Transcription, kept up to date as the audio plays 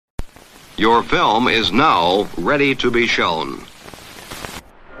Your film is now ready to be shown.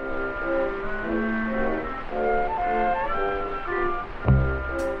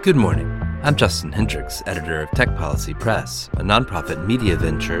 Good morning. I'm Justin Hendricks, editor of Tech Policy Press, a nonprofit media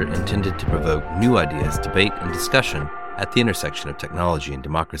venture intended to provoke new ideas, debate, and discussion at the intersection of technology and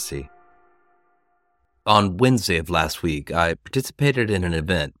democracy. On Wednesday of last week, I participated in an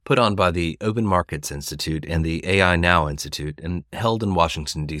event put on by the Open Markets Institute and the AI Now Institute and held in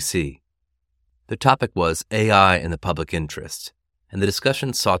Washington, D.C. The topic was AI in the public interest, and the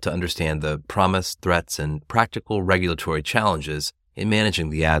discussion sought to understand the promise, threats, and practical regulatory challenges in managing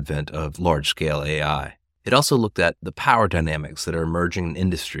the advent of large-scale AI. It also looked at the power dynamics that are emerging in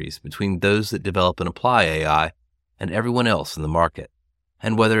industries between those that develop and apply AI and everyone else in the market,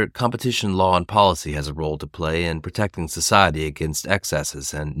 and whether competition law and policy has a role to play in protecting society against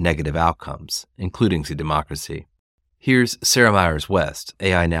excesses and negative outcomes, including to democracy. Here's Sarah Myers-West,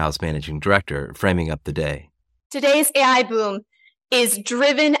 AI Now's managing director, framing up the day. Today's AI boom is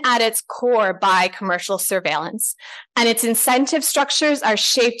driven at its core by commercial surveillance, and its incentive structures are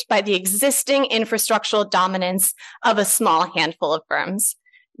shaped by the existing infrastructural dominance of a small handful of firms.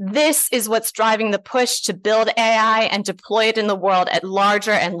 This is what's driving the push to build AI and deploy it in the world at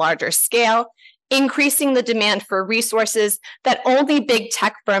larger and larger scale, increasing the demand for resources that only big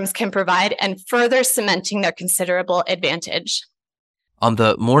tech firms can provide and further cementing their considerable advantage. On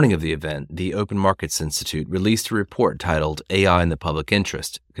the morning of the event, the Open Markets Institute released a report titled AI in the Public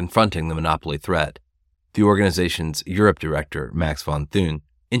Interest, Confronting the Monopoly Threat. The organization's Europe director, Max von Thun,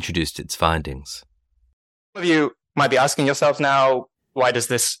 introduced its findings. Some of you might be asking yourselves now, why does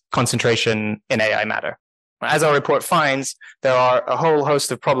this concentration in AI matter? As our report finds, there are a whole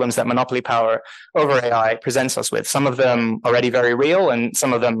host of problems that monopoly power over AI presents us with, some of them already very real and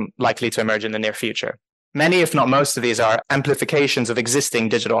some of them likely to emerge in the near future. Many, if not most of these, are amplifications of existing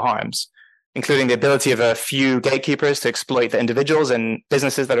digital harms, including the ability of a few gatekeepers to exploit the individuals and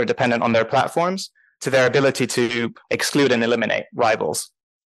businesses that are dependent on their platforms, to their ability to exclude and eliminate rivals.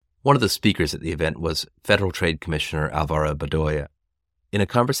 One of the speakers at the event was Federal Trade Commissioner Alvaro Bedoya. In a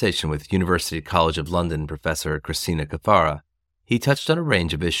conversation with University College of London professor Christina Caffarra, he touched on a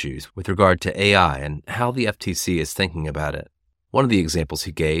range of issues with regard to AI and how the FTC is thinking about it. One of the examples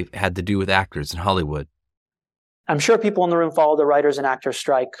he gave had to do with actors in Hollywood. I'm sure people in the room follow the writers and actors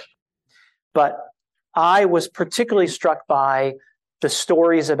strike, but I was particularly struck by the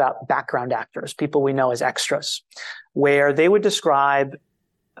stories about background actors, people we know as extras, where they would describe,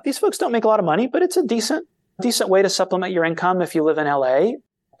 these folks don't make a lot of money, but it's a decent way to supplement your income if you live in LA,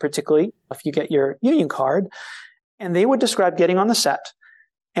 particularly if you get your union card. And they would describe getting on the set.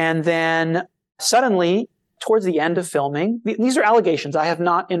 And then suddenly, towards the end of filming, these are allegations. I have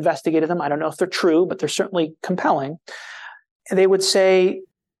not investigated them. I don't know if they're true, but they're certainly compelling. And they would say,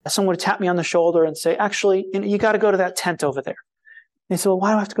 someone would tap me on the shoulder and say, actually, you got to go to that tent over there. And they said, well,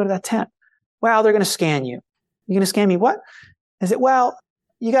 why do I have to go to that tent? Well, they're going to scan you. You're going to scan me what? I said, well,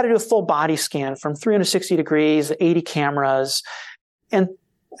 you got to do a full body scan from 360 degrees, 80 cameras. And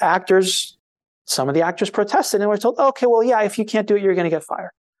some of the actors protested and were told, okay, well, yeah, if you can't do it, you're going to get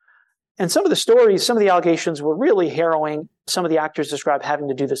fired. And some of the allegations were really harrowing. Some of the actors described having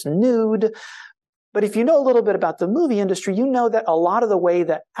to do this nude. But if you know a little bit about the movie industry, you know that a lot of the way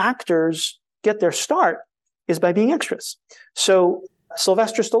that actors get their start is by being extras. So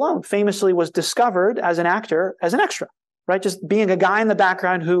Sylvester Stallone famously was discovered as an actor, as an extra. Right? Just being a guy in the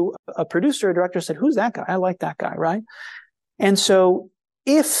background who a producer or director said, who's that guy? I like that guy, right? And so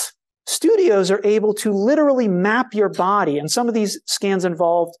if studios are able to literally map your body, and some of these scans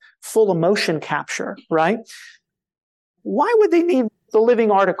involved full emotion capture, right? Why would they need the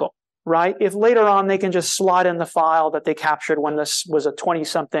living article, right? If later on they can just slot in the file that they captured when this was a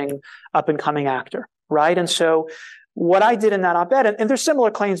 20-something up-and-coming actor, right? And so what I did in that op-ed, and there's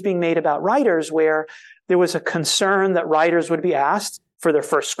similar claims being made about writers where there was a concern that writers would be asked for their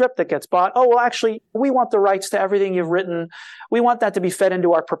first script that gets bought. Oh, well, actually, we want the rights to everything you've written. We want that to be fed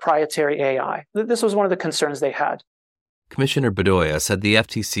into our proprietary AI. This was one of the concerns they had. Commissioner Bedoya said the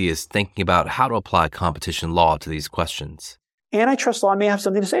FTC is thinking about how to apply competition law to these questions. Antitrust law may have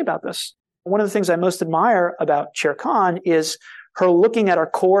something to say about this. One of the things I most admire about Chair Khan is her looking at our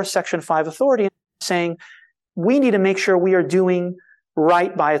core Section 5 authority and saying, we need to make sure we are doing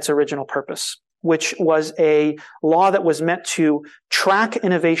right by its original purpose, which was a law that was meant to track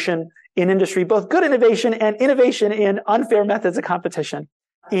innovation in industry, both good innovation and innovation in unfair methods of competition,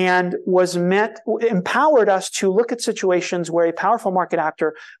 and empowered us to look at situations where a powerful market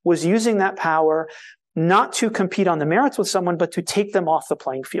actor was using that power not to compete on the merits with someone, but to take them off the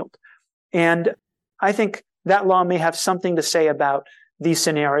playing field. And I think that law may have something to say about these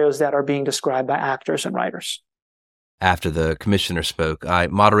scenarios that are being described by actors and writers. After the commissioner spoke, I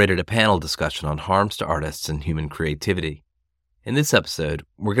moderated a panel discussion on harms to artists and human creativity. In this episode,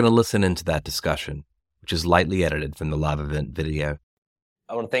 we're going to listen into that discussion, which is lightly edited from the live event video.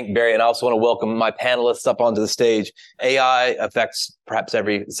 I want to thank Barry, and I also want to welcome my panelists up onto the stage. AI affects perhaps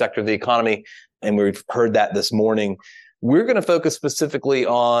every sector of the economy, and we've heard that this morning. We're going to focus specifically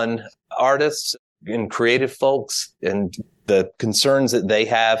on artists and creative folks and the concerns that they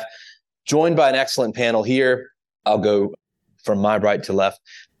have, joined by an excellent panel here. I'll go from my right to left.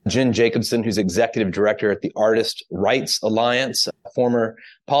 Jen Jacobson, who's executive director at the Artist Rights Alliance, former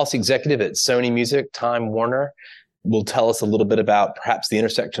policy executive at Sony Music, Time Warner, will tell us a little bit about perhaps the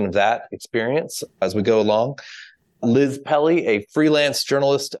intersection of that experience as we go along. Liz Pelly, a freelance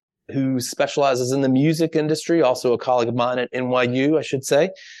journalist who specializes in the music industry, also a colleague of mine at NYU, I should say,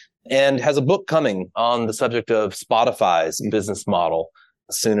 and has a book coming on the subject of Spotify's business model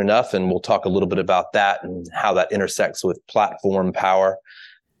soon enough. And we'll talk a little bit about that and how that intersects with platform power.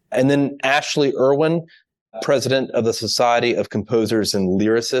 And then Ashley Irwin, president of the Society of Composers and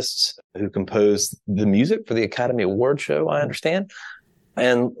Lyricists, who compose the music for the Academy Award show, I understand.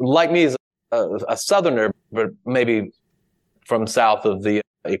 And like me, is a Southerner, but maybe from south of the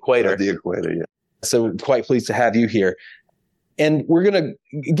equator. The equator, yeah. So quite pleased to have you here. And we're going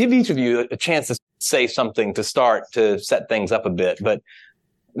to give each of you a chance to say something to start to set things up a bit. But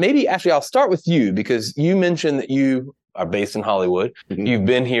maybe, actually, I'll start with you, because you mentioned that you are based in Hollywood. Mm-hmm. You've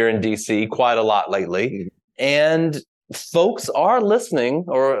been here in DC quite a lot lately. Mm-hmm. And folks are listening,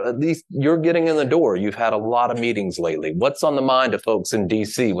 or at least you're getting in the door. You've had a lot of meetings lately. What's on the mind of folks in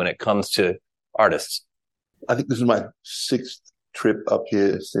DC when it comes to artists? I think this is my 6th trip up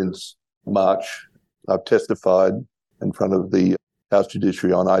here since March. I've testified in front of the House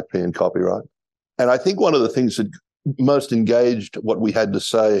Judiciary on IP and copyright. And I think one of the things that most engaged what we had to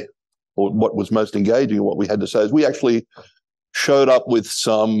say, or what was most engaging in what we had to say, is we actually showed up with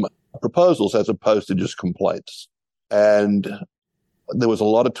some proposals as opposed to just complaints. And there was a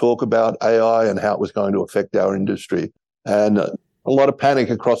lot of talk about AI and how it was going to affect our industry, and a lot of panic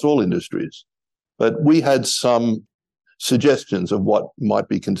across all industries. But we had some suggestions of what might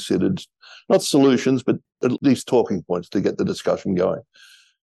be considered, not solutions, but at least talking points to get the discussion going.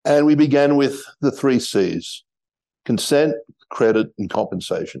 And we began with the 3 C's: consent, credit, and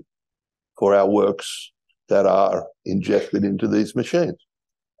compensation for our works that are injected into these machines.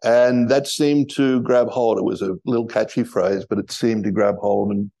 And that seemed to grab hold. It was a little catchy phrase, but it seemed to grab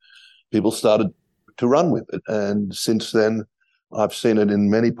hold, and people started to run with it. And since then, I've seen it in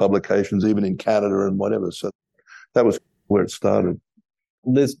many publications, even in Canada and whatever. So that was where it started.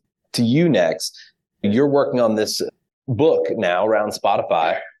 Liz, to you next. You're working on this book now around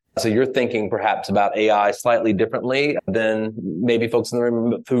Spotify. So you're thinking perhaps about AI slightly differently than maybe folks in the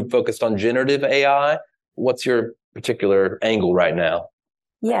room who focused on generative AI. What's your particular angle right now?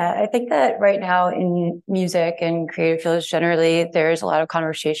 Yeah, I think that right now in music and creative fields generally, there's a lot of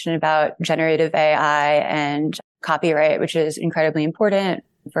conversation about generative AI and copyright, which is incredibly important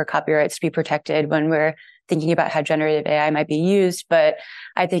for copyrights to be protected when we're thinking about how generative AI might be used. But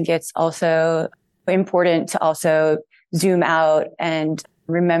I think it's also important to also zoom out and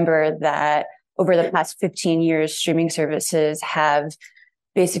remember that over the past 15 years, streaming services have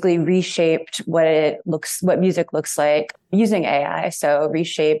basically reshaped what music looks like using AI. So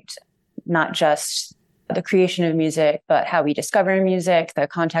reshaped not just the creation of music, but how we discover music, the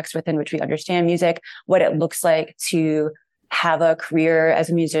context within which we understand music, what it looks like to have a career as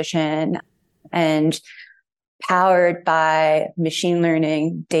a musician, and powered by machine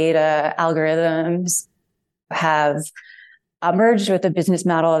learning, data, algorithms, have merged with a business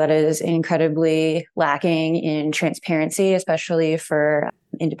model that is incredibly lacking in transparency, especially for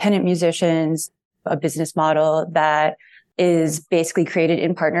independent musicians, a business model that is basically created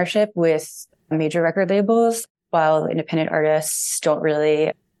in partnership with major record labels, while independent artists don't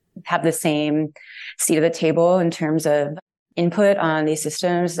really have the same seat at the table in terms of input on these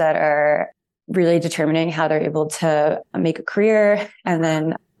systems that are really determining how they're able to make a career. And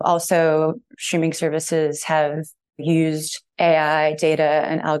then also streaming services have used AI, data,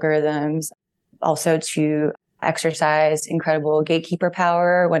 and algorithms also to exercise incredible gatekeeper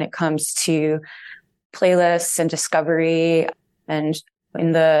power when it comes to playlists and discovery. And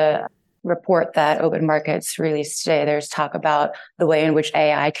in the report that Open Markets released today, there's talk about the way in which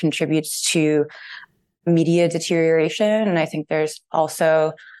AI contributes to media deterioration. And I think there's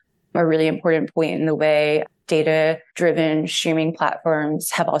also a really important point in the way data-driven streaming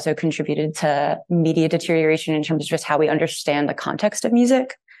platforms have also contributed to media deterioration in terms of just how we understand the context of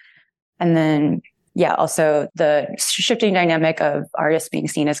music. And then also the shifting dynamic of artists being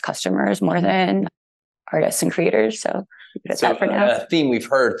seen as customers more than artists and creators. So that for now. A theme we've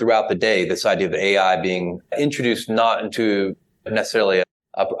heard throughout the day, this idea of AI being introduced not into necessarily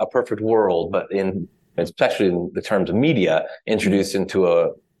a perfect world, but especially in the terms of media, introduced into a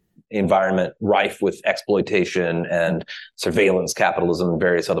environment rife with exploitation and surveillance capitalism and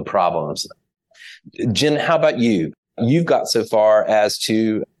various other problems. Jen, how about you? You've got so far as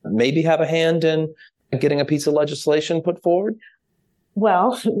to maybe have a hand in getting a piece of legislation put forward?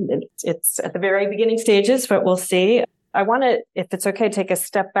 Well, it's at the very beginning stages, but we'll see. I want to, if it's okay, take a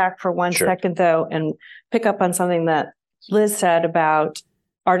step back for one second, though, and pick up on something that Liz said about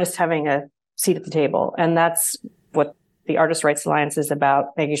artists having a seat at the table. And that's what the Artists' Rights Alliance is about,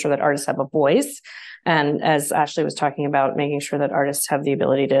 making sure that artists have a voice. And as Ashley was talking about, making sure that artists have the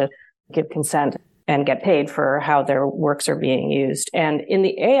ability to give consent and get paid for how their works are being used. And in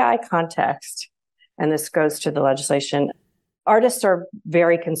the AI context, and this goes to the legislation, artists are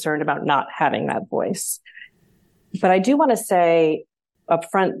very concerned about not having that voice. But I do want to say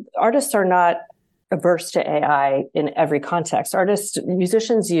upfront, artists are not averse to AI in every context.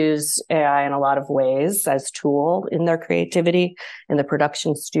 Musicians use AI in a lot of ways as tool in their creativity, in the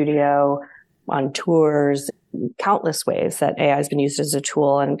production studio, on tours, countless ways that AI has been used as a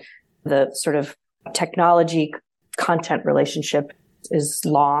tool. And the sort of technology content relationship is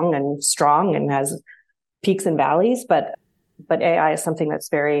long and strong and has peaks and valleys, but AI is something that's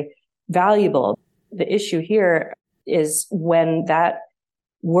very valuable. The issue here is when that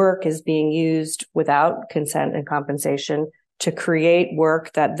work is being used without consent and compensation to create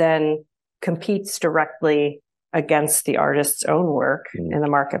work that then competes directly against the artist's own work in the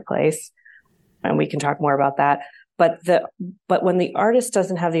marketplace. And we can talk more about that. But when the artist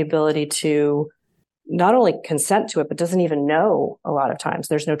doesn't have the ability to not only consent to it, but doesn't even know, a lot of times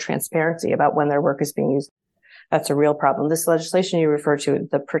there's no transparency about when their work is being used. That's a real problem. This legislation you refer to,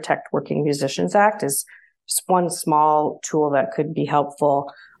 the Protect Working Musicians Act, is just one small tool that could be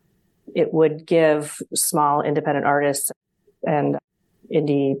helpful. It would give small independent artists and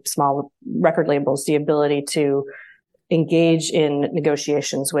indie small record labels the ability to engage in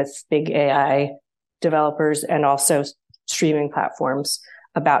negotiations with big AI developers and also streaming platforms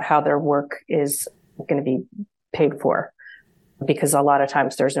about how their work is going to be paid for. Because a lot of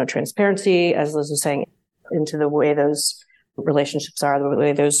times there's no transparency, as Liz was saying, into the way those relationships are, the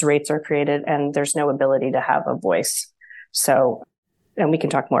way those rates are created, and there's no ability to have a voice. So, and we can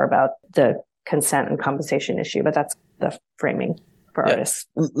talk more about the consent and compensation issue, but that's the framing for artists.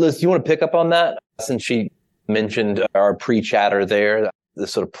 Liz, do you want to pick up on that? Since she mentioned our pre-chatter there, the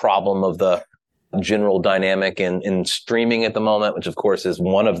sort of problem of the general dynamic in streaming at the moment, which of course is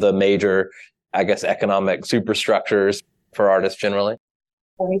one of the major, I guess, economic superstructures for artists generally.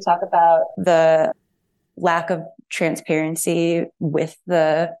 When we talk about the lack of transparency with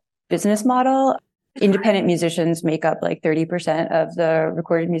the business model, independent musicians make up like 30% of the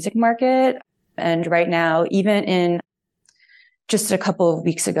recorded music market. And right now, even in just a couple of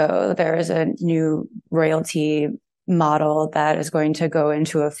weeks ago, there is a new royalty model that is going to go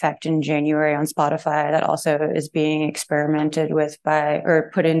into effect in January on Spotify that also is being experimented with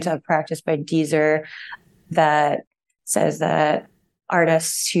put into practice by Deezer, that says that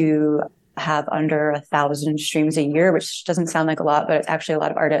artists who have under 1,000 streams a year, which doesn't sound like a lot, but it's actually a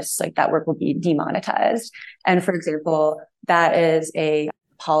lot of artists, like that work will be demonetized. And for example, that is a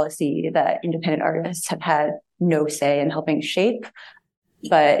policy that independent artists have had no say in helping shape,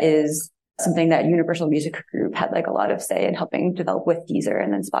 but is something that Universal Music Group had like a lot of say in helping develop with Deezer,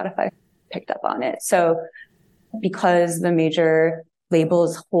 and then Spotify picked up on it. So because the major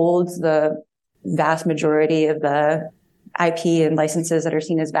labels hold the vast majority of the IP and licenses that are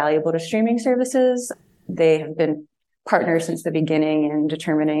seen as valuable to streaming services, they have been partners since the beginning in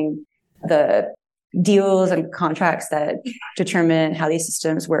determining the deals and contracts that determine how these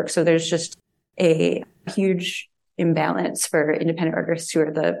systems work. So there's just a huge imbalance for independent artists, who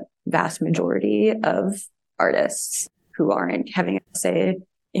are the vast majority of artists who aren't having a say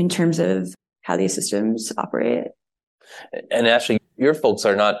in terms of how these systems operate. And actually, your folks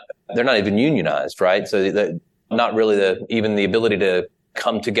they're not even unionized, right? So not really even the ability to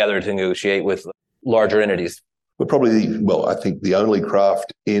come together to negotiate with larger entities. We're probably, I think the only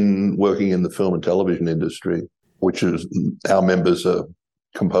craft in working in the film and television industry, which is our members are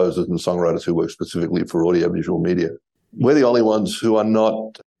composers and songwriters who work specifically for audiovisual media. We're the only ones who are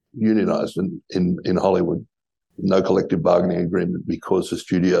not unionized in Hollywood. No collective bargaining agreement, because the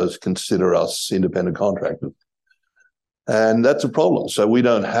studios consider us independent contractors. And that's a problem. So we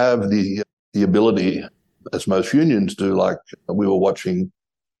don't have the ability, as most unions do. Like, we were watching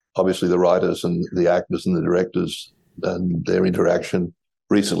obviously the writers and the actors and the directors and their interaction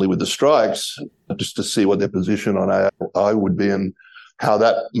recently with the strikes, just to see what their position on AI would be and how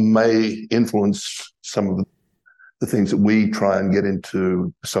that may influence some of the things that we try and get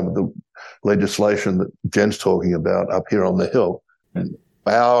into, some of the legislation that Jen's talking about up here on the Hill. And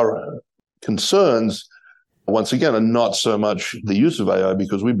our concerns, once again, are not so much the use of AI,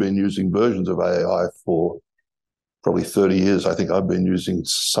 because we've been using versions of AI for probably 30 years. I think I've been using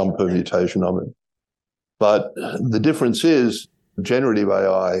some permutation of it. But the difference is generative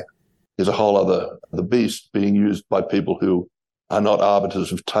AI is a whole other beast being used by people who are not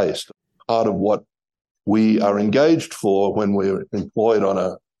arbiters of taste. Part of what we are engaged for when we're employed on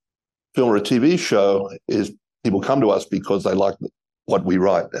a film or a TV show is people come to us because they like what we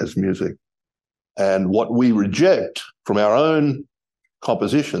write as music. And what we reject from our own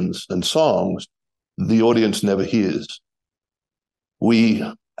compositions and songs, the audience never hears. We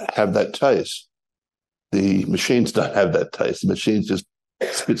have that taste. The machines don't have that taste. The machines just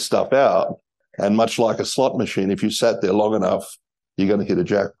spit stuff out. And much like a slot machine, if you sat there long enough, you're going to hit a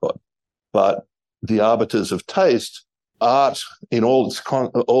jackpot. But the arbiters of taste, art in all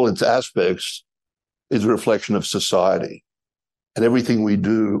its aspects, is a reflection of society. And everything we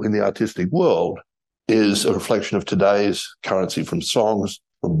do in the artistic world is a reflection of today's currency, from songs,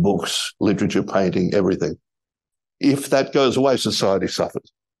 from books, literature, painting, everything. If that goes away, society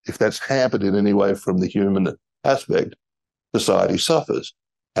suffers. If that's hampered in any way from the human aspect, society suffers.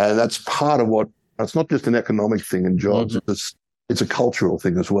 And that's part of what, it's not just an economic thing in jobs, it's a cultural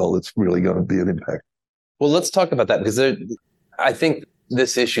thing as well. It's really going to be an impact. Well, let's talk about that, because I think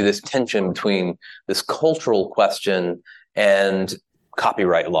this issue, this tension between this cultural question and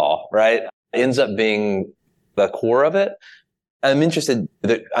copyright law, right, ends up being the core of it. I'm interested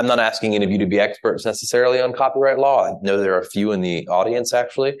that I'm not asking any of you to be experts necessarily on copyright law. I know there are a few in the audience,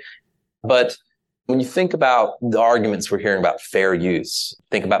 actually. But when you think about the arguments we're hearing about fair use,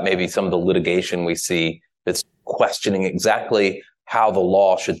 think about maybe some of the litigation we see that's questioning exactly how the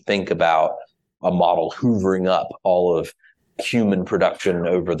law should think about a model hoovering up all of human production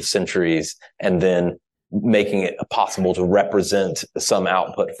over the centuries and then making it possible to represent some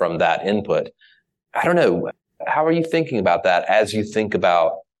output from that input. I don't know. How are you thinking about that as you think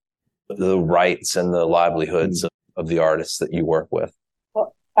about the rights and the livelihoods of the artists that you work with?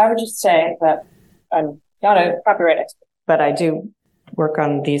 Well, I would just say that I'm not a copyright expert, but I do work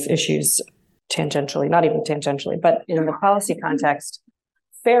on these issues tangentially, not even tangentially, but in the policy context,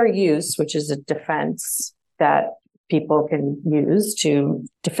 fair use, which is a defense that people can use to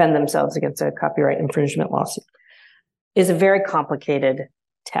defend themselves against a copyright infringement lawsuit, is a very complicated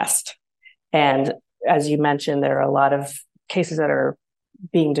test. And as you mentioned, there are a lot of cases that are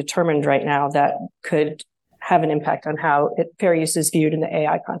being determined right now that could have an impact on how fair use is viewed in the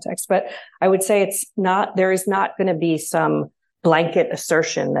AI context. But I would say there is not going to be some blanket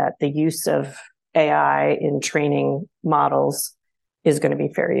assertion that the use of AI in training models is going to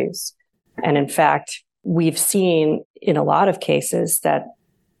be fair use. And in fact, we've seen in a lot of cases that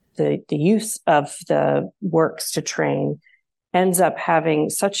the use of the works to train ends up having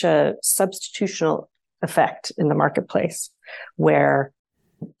such a substitutional effect in the marketplace, where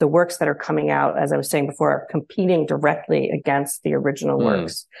the works that are coming out, as I was saying before, are competing directly against the original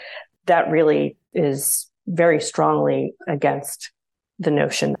works. That really is very strongly against the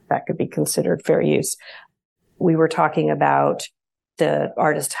notion that could be considered fair use. We were talking about the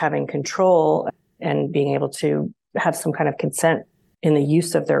artist having control and being able to have some kind of consent in the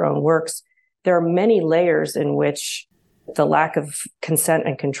use of their own works. There are many layers in which the lack of consent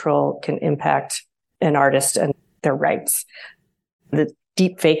and control can impact an artist and their rights. The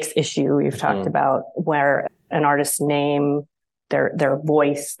deepfakes issue we've talked about, where an artist's name, their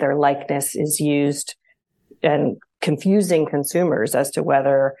voice, their likeness is used, and confusing consumers as to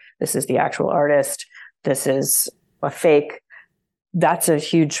whether this is the actual artist, this is a fake. That's a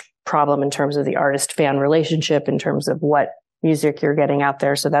huge problem in terms of the artist-fan relationship, in terms of what music you're getting out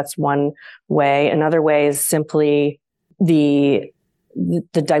there. So that's one way. Another way is simply the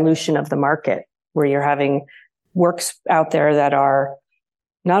dilution of the market, where you're having works out there that are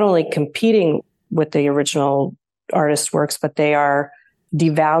not only competing with the original artist's works, but they are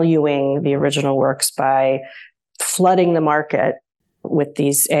devaluing the original works by flooding the market with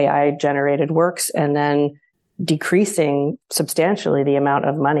these AI-generated works, and then decreasing substantially the amount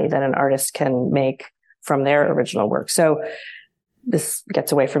of money that an artist can make from their original work. So this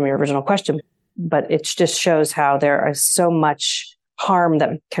gets away from your original question, but it just shows how there is so much harm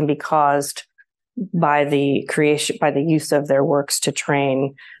that can be caused by the use of their works to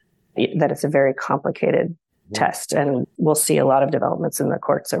train, that it's a very complicated test. And we'll see a lot of developments in the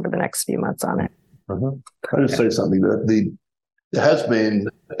courts over the next few months on it. I'll just say something that there has been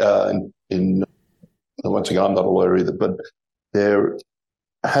once again, I'm not a lawyer either, but there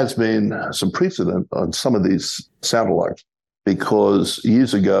has been some precedent on some of these sound-alikes, because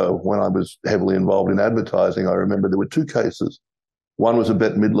years ago, when I was heavily involved in advertising, I remember there were two cases. One was a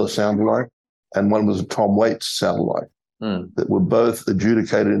Bette Midler sound-alike, and one was a Tom Waits sound-alike, that were both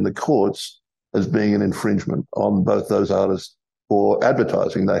adjudicated in the courts as being an infringement on both those artists for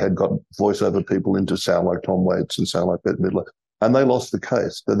advertising. They had got voiceover people in to sound like Tom Waits and sound like Bette Midler, and they lost the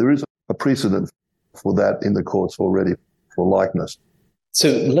case. So there is a precedent for that in the courts already for likeness. So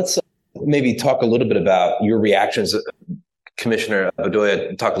let's maybe talk a little bit about your reactions. Commissioner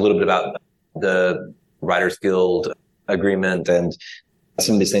Bedoya talked a little bit about the Writers Guild agreement and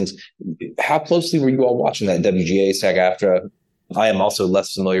some of these things. How closely were you all watching that WGA SAG-AFTRA? I am also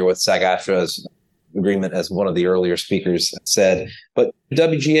less familiar with SAG-AFTRA's agreement, as one of the earlier speakers said, but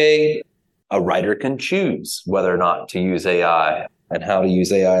WGA, a writer can choose whether or not to use AI and how to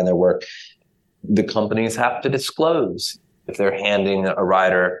use AI in their work. The companies have to disclose if they're handing a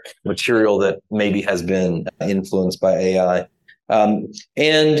writer material that maybe has been influenced by AI.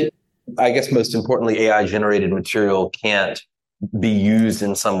 And I guess most importantly, AI-generated material can't be used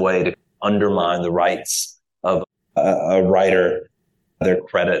in some way to undermine the rights of a writer, their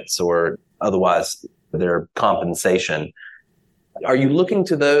credits, or otherwise their compensation. Are you looking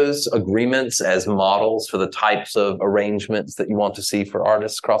to those agreements as models for the types of arrangements that you want to see for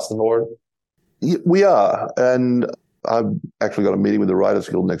artists across the board? We are. And I've actually got a meeting with the Writers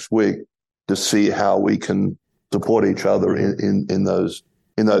Guild next week to see how we can support each other in those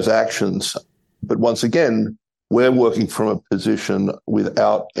actions. But once again, we're working from a position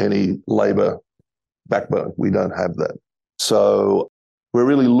without any labor backbone. We don't have that. So we're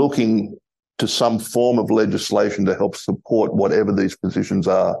really looking to some form of legislation to help support whatever these positions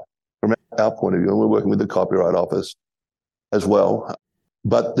are from our point of view. And we're working with the Copyright Office as well.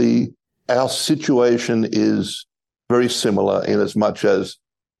 But our situation is very similar in as much as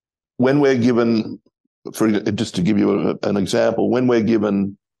when we're given, just to give you an example, when we're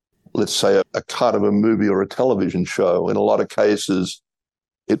given, let's say, a cut of a movie or a television show, in a lot of cases,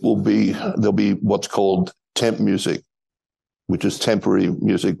 there'll be what's called temp music, which is temporary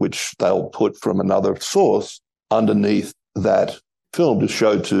music, which they'll put from another source underneath that film to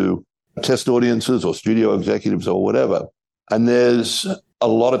show to test audiences or studio executives or whatever. And there's a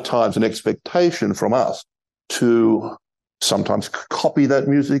lot of times an expectation from us to sometimes copy that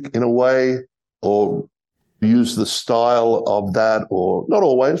music in a way or use the style of that, or not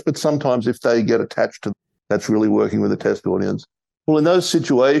always, but sometimes if they get attached to that's really working with a test audience. Well, in those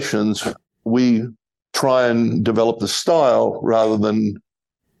situations, we try and develop the style rather than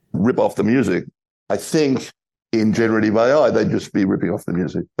rip off the music. I think in generative AI, they'd just be ripping off the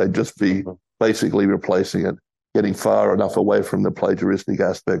music. They'd just be basically replacing it, getting far enough away from the plagiaristic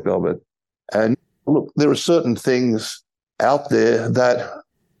aspect of it. And look, there are certain things out there that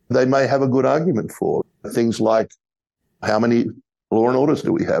they may have a good argument for. Things like how many Law and Orders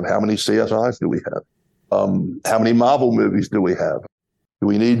do we have? How many CSIs do we have? How many Marvel movies do we have? Do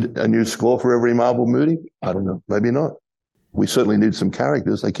we need a new score for every Marvel movie? I don't know. Maybe not. We certainly need some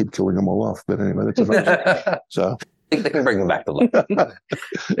characters. They keep killing them all off. But anyway, that's another. So I think they can bring them back to life.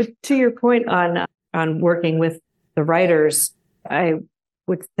 To your point on working with the writers, I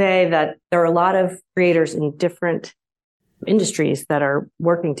would say that there are a lot of creators in different industries that are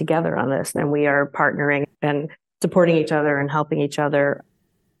working together on this, and we are partnering and supporting each other and helping each other.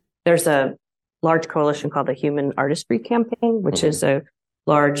 There's a large coalition called the Human Artistry Campaign, which is a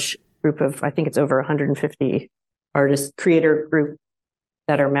large group of, I think it's over 150 artist creator group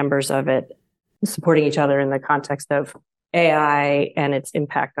that are members of it, supporting each other in the context of AI and its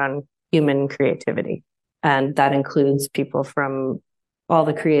impact on human creativity. And that includes people from all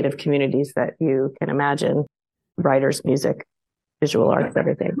the creative communities that you can imagine, writers, music, visual arts,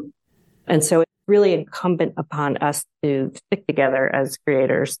 everything. And so it's really incumbent upon us to stick together as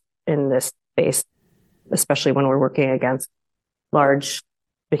creators in this space, especially when we're working against large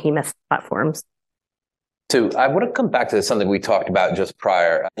behemoth platforms. So I want to come back to something we talked about just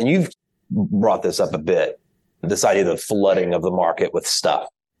prior, and you've brought this up a bit, this idea of the flooding of the market with stuff.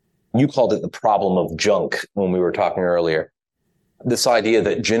 You called it the problem of junk when we were talking earlier. This idea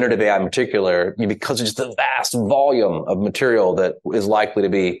that generative AI in particular, because of just the vast volume of material that is likely to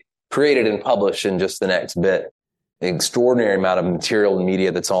be created and published in just the next bit, the extraordinary amount of material and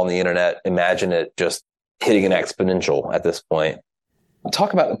media that's on the internet, imagine it just hitting an exponential at this point.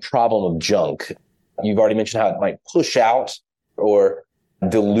 Talk about the problem of junk. You've already mentioned how it might push out or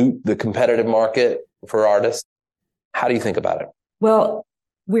dilute the competitive market. for artists? How do you think about it? Well,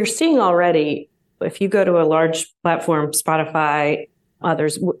 we're seeing already, if you go to a large platform, Spotify,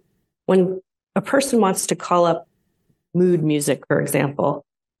 others, when a person wants to call up mood music, for example,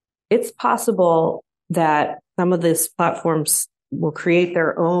 it's possible that some of these platforms will create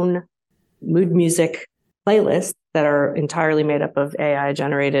their own mood music playlists that are entirely made up of AI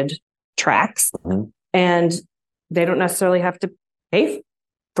generated tracks. Mm-hmm. And they don't necessarily have to pay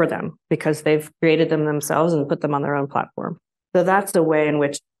for them because they've created them themselves and put them on their own platform. So that's a way in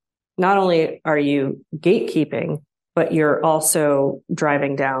which not only are you gatekeeping, but you're also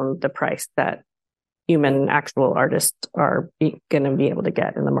driving down the price that human actual artists are going to be able to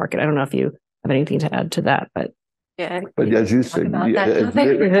get in the market. I don't know if you have anything to add to that, but yeah. But as you said,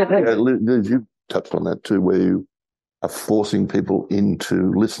 Liz, you touched on that too, where you are forcing people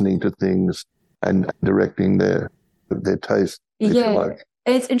into listening to things and directing their taste. Yeah.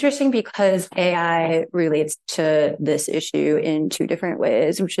 It's interesting because AI relates to this issue in two different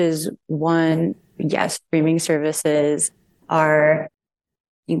ways, which is one, yes, streaming services are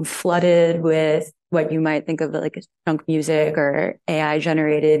being flooded with what you might think of like chunk music or AI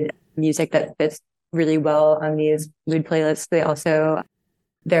generated music that fits really well on these mood playlists.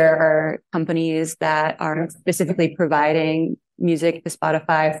 There are companies that are specifically providing music to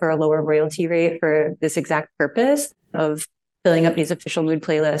Spotify for a lower royalty rate for this exact purpose of filling up these official mood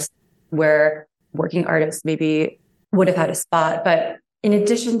playlists where working artists maybe would have had a spot. But in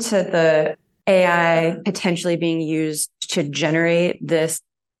addition to the AI potentially being used to generate this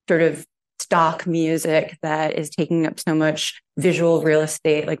sort of stock music that is taking up so much visual real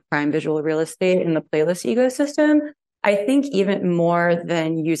estate, like prime visual real estate in the playlist ecosystem, I think even more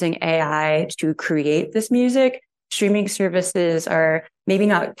than using AI to create this music, streaming services are maybe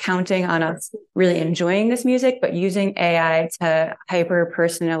not counting on us really enjoying this music, but using AI to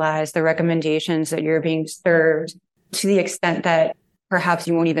hyper-personalize the recommendations that you're being served to the extent that perhaps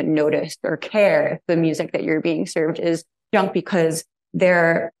you won't even notice or care if the music that you're being served is junk because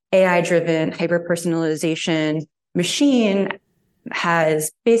their AI-driven hyper-personalization machine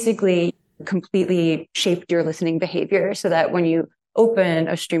has basically completely shaped your listening behavior so that when you open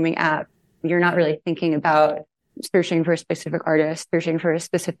a streaming app, you're not really thinking about searching for a specific artist, searching for a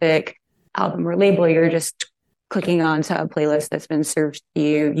specific album or label. You're just clicking onto a playlist that's been served to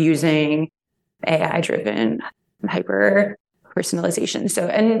you using AI-driven hyper personalization. So,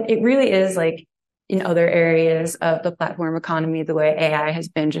 and it really is like in other areas of the platform economy, the way AI has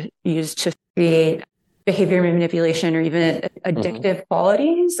been used to create behavior manipulation or even addictive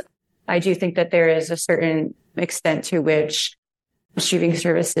qualities. I do think that there is a certain extent to which streaming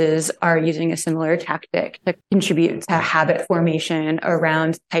services are using a similar tactic to contribute to habit formation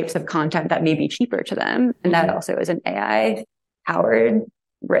around types of content that may be cheaper to them. And that also is an AI-powered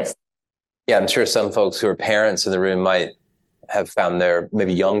risk. Yeah, I'm sure some folks who are parents in the room might have found their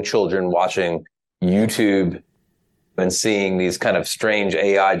maybe young children watching YouTube and seeing these kind of strange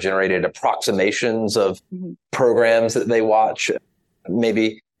AI-generated approximations of programs that they watch,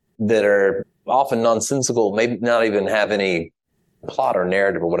 maybe that are often nonsensical, maybe not even have any plot or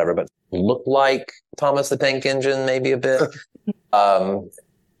narrative or whatever, but look like Thomas the Tank Engine maybe a bit.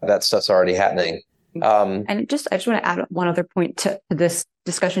 That stuff's already happening. And I just want to add one other point to this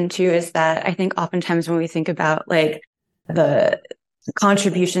discussion too, is that I think oftentimes when we think about like the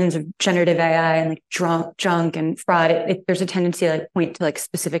contributions of generative AI and like junk and fraud, there's a tendency to like point to like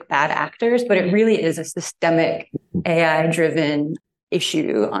specific bad actors, but it really is a systemic AI driven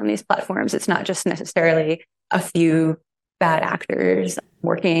issue on these platforms. It's not just necessarily a few bad actors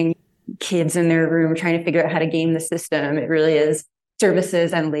working kids in their room trying to figure out how to game the system. It really is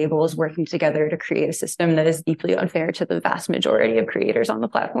services and labels working together to create a system that is deeply unfair to the vast majority of creators on the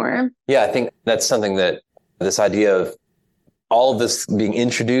platform. Yeah, I think that's something that this idea of all of this being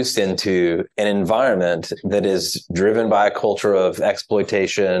introduced into an environment that is driven by a culture of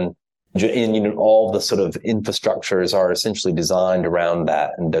exploitation, and all the sort of infrastructures are essentially designed around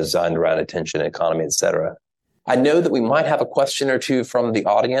that and designed around attention, economy, et cetera. I know that we might have a question or two from the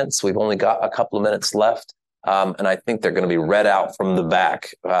audience. We've only got a couple of minutes left. And I think they're going to be read out from the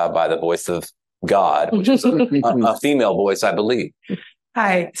back by the voice of God, which is a female voice, I believe.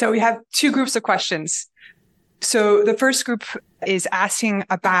 Hi. So we have two groups of questions. So the first group is asking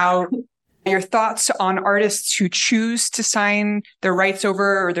about your thoughts on artists who choose to sign their rights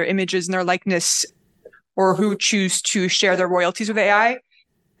over or their images and their likeness, or who choose to share their royalties with AI,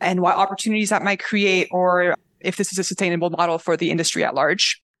 and what opportunities that might create, or if this is a sustainable model for the industry at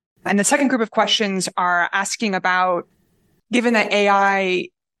large. And the second group of questions are asking about, given that AI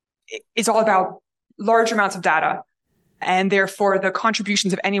is all about large amounts of data, and therefore the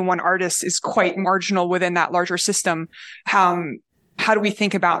contributions of any one artist is quite marginal within that larger system. How do we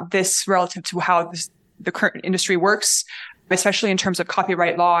think about this relative to how the current industry works, especially in terms of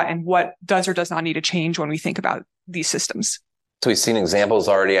copyright law, and what does or does not need to change when we think about these systems? So we've seen examples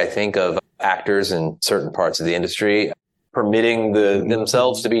already, I think, of actors in certain parts of the industry permitting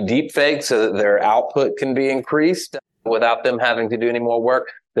themselves to be deep faked so that their output can be increased without them having to do any more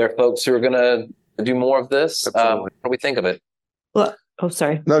work. There are folks who are going to do more of this. What do we think of it? Well,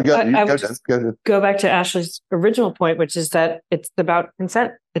 sorry. No, go ahead. Go back to Ashley's original point, which is that it's about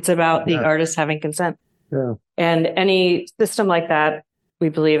consent. It's about the artist having consent. Yeah. And any system like that, we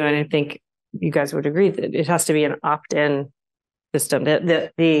believe, and I think you guys would agree, that it has to be an opt-in system.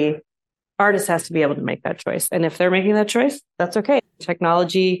 The artist has to be able to make that choice. And if they're making that choice, that's okay.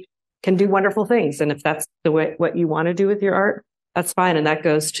 Technology can do wonderful things. And if that's the way, what you want to do with your art, that's fine. And that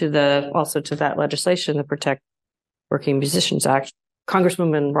goes to also to that legislation, the Protect Working Musicians Act.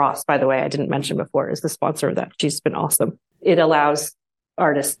 Congresswoman Ross, by the way, I didn't mention before, is the sponsor of that. She's been awesome. It allows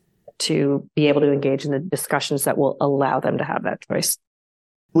artists to be able to engage in the discussions that will allow them to have that choice.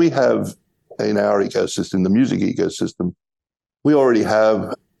 We have in our ecosystem, the music ecosystem, we already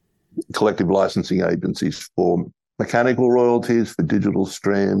have collective licensing agencies for mechanical royalties, for digital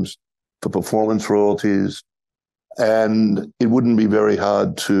streams, for performance royalties. And it wouldn't be very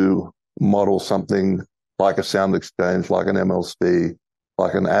hard to model something like a Sound Exchange, like an MLC,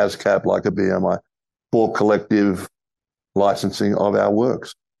 like an ASCAP, like a BMI, for collective licensing of our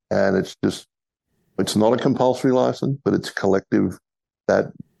works. And it's not a compulsory license, but it's collective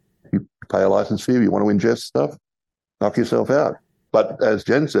that you pay a license fee. If you want to ingest stuff, knock yourself out. But as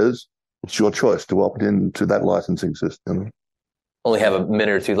Jen says, it's your choice to opt into that licensing system. Only have a minute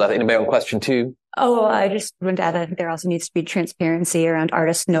or two left. Anybody on question 2? Oh, I just wanted to add that I think there also needs to be transparency around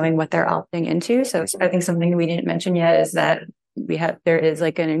artists knowing what they're opting into. So I think something we didn't mention yet is that there is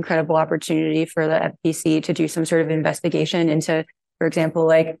like an incredible opportunity for the FTC to do some sort of investigation into, for example,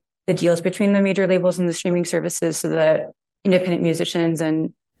 like the deals between the major labels and the streaming services, so that independent musicians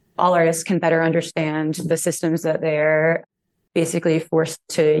and all artists can better understand the systems that they're basically forced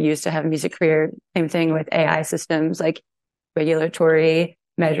to use to have a music career. Same thing with AI systems, like regulatory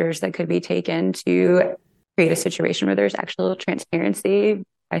measures that could be taken to create a situation where there's actual transparency,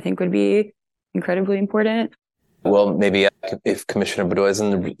 I think would be incredibly important. Well, maybe if Commissioner Bedoya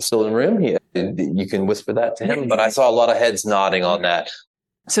is still in the room, you can whisper that to him. But I saw a lot of heads nodding on that.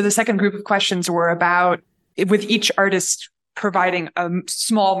 So the second group of questions were about, with each artist providing a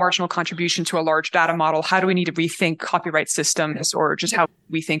small marginal contribution to a large data model, how do we need to rethink copyright systems, or just how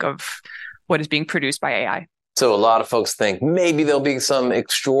we think of what is being produced by AI? So a lot of folks think maybe there'll be some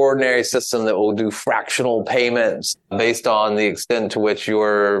extraordinary system that will do fractional payments based on the extent to which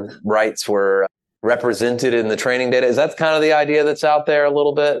your rights were represented in the training data. Is that kind of the idea that's out there a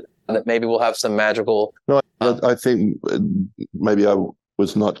little bit? That maybe we'll have some magical... No, I think maybe I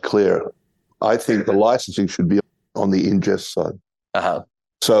was not clear. I think the licensing should be on the ingest side. Uh-huh.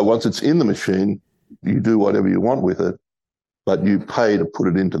 So once it's in the machine, you do whatever you want with it, but you pay to put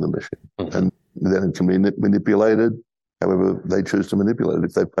it into the machine. Mm-hmm. And then it can be manipulated however they choose to manipulate it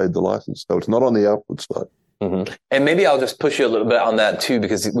if they paid the license. So it's not on the output side. Mm-hmm. And maybe I'll just push you a little bit on that too,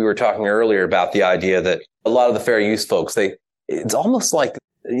 because we were talking earlier about the idea that a lot of the fair use folks, it's almost like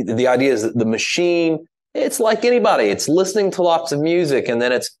the idea is that the machine, it's like anybody. It's listening to lots of music, and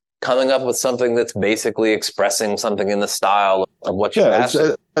then it's coming up with something that's basically expressing something in the style of what you've asked.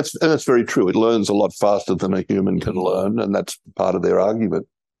 That's very true. It learns a lot faster than a human can learn, and that's part of their argument.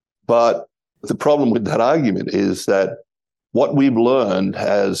 But the problem with that argument is that what we've learned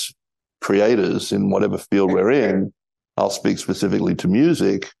as creators in whatever field we're in, I'll speak specifically to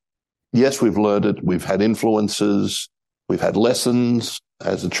music. Yes, we've learned it. We've had influences. We've had lessons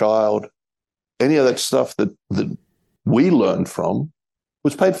as a child. Any of that stuff that we learned from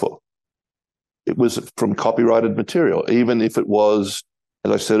was paid for. It was from copyrighted material, even if it was,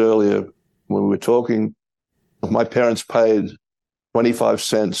 as I said earlier when we were talking, my parents paid 25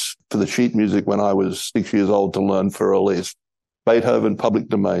 cents for the sheet music when I was 6 years old to learn for release. Beethoven, public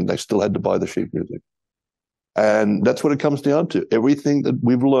domain, they still had to buy the sheet music. And that's what it comes down to. Everything that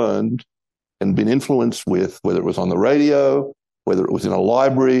we've learned and been influenced with, whether it was on the radio, whether it was in a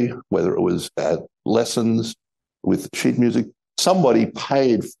library, whether it was at lessons with sheet music, somebody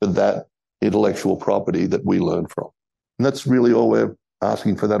paid for that intellectual property that we learned from. And that's really all we're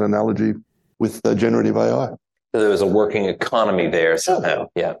asking for, that analogy with generative AI. So there was a working economy there somehow.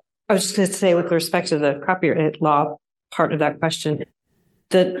 Yeah. I was just going to say, with respect to the copyright law part of that question,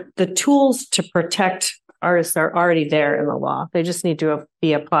 the tools to protect artists are already there in the law. They just need to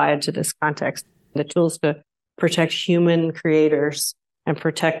be applied to this context. The tools to protect human creators and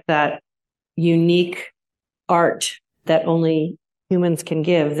protect that unique art that only humans can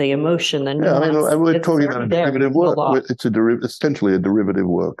give, the emotion, the nuance. And we're talking about a derivative work. It's essentially a derivative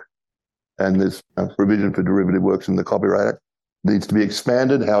work. And there's a provision for derivative works in the Copyright Act. It needs to be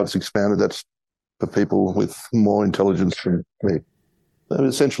expanded. How it's expanded, that's for people with more intelligence than me. So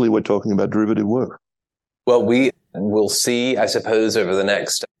essentially, we're talking about derivative work. Well, we will see, I suppose, over the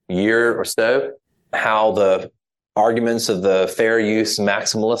next year or so, how the arguments of the fair use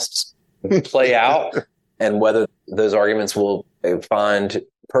maximalists play out and whether those arguments will find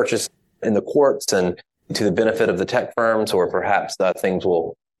purchase in the courts and to the benefit of the tech firms, or perhaps things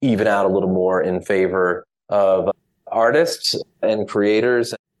will even out a little more in favor of artists and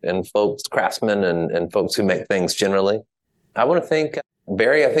creators and folks, craftsmen and folks who make things generally. I want to thank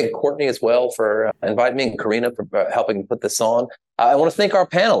Barry, I think Courtney as well for inviting me, and Karina for helping put this on. I want to thank our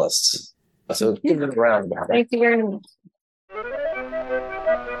panelists. So give them a round of applause. Thank you very much.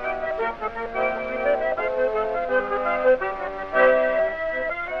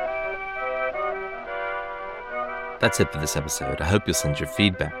 That's it for this episode. I hope you'll send your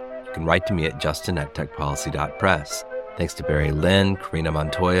feedback. You can write to me at justin@techpolicy.press. Thanks to Barry Lynn, Karina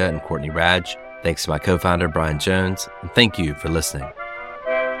Montoya, and Courtney Radge. Thanks to my co-founder, Brian Jones. And thank you for listening.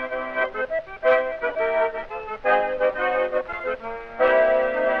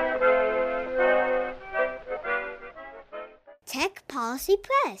 Tech Policy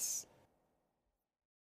Press.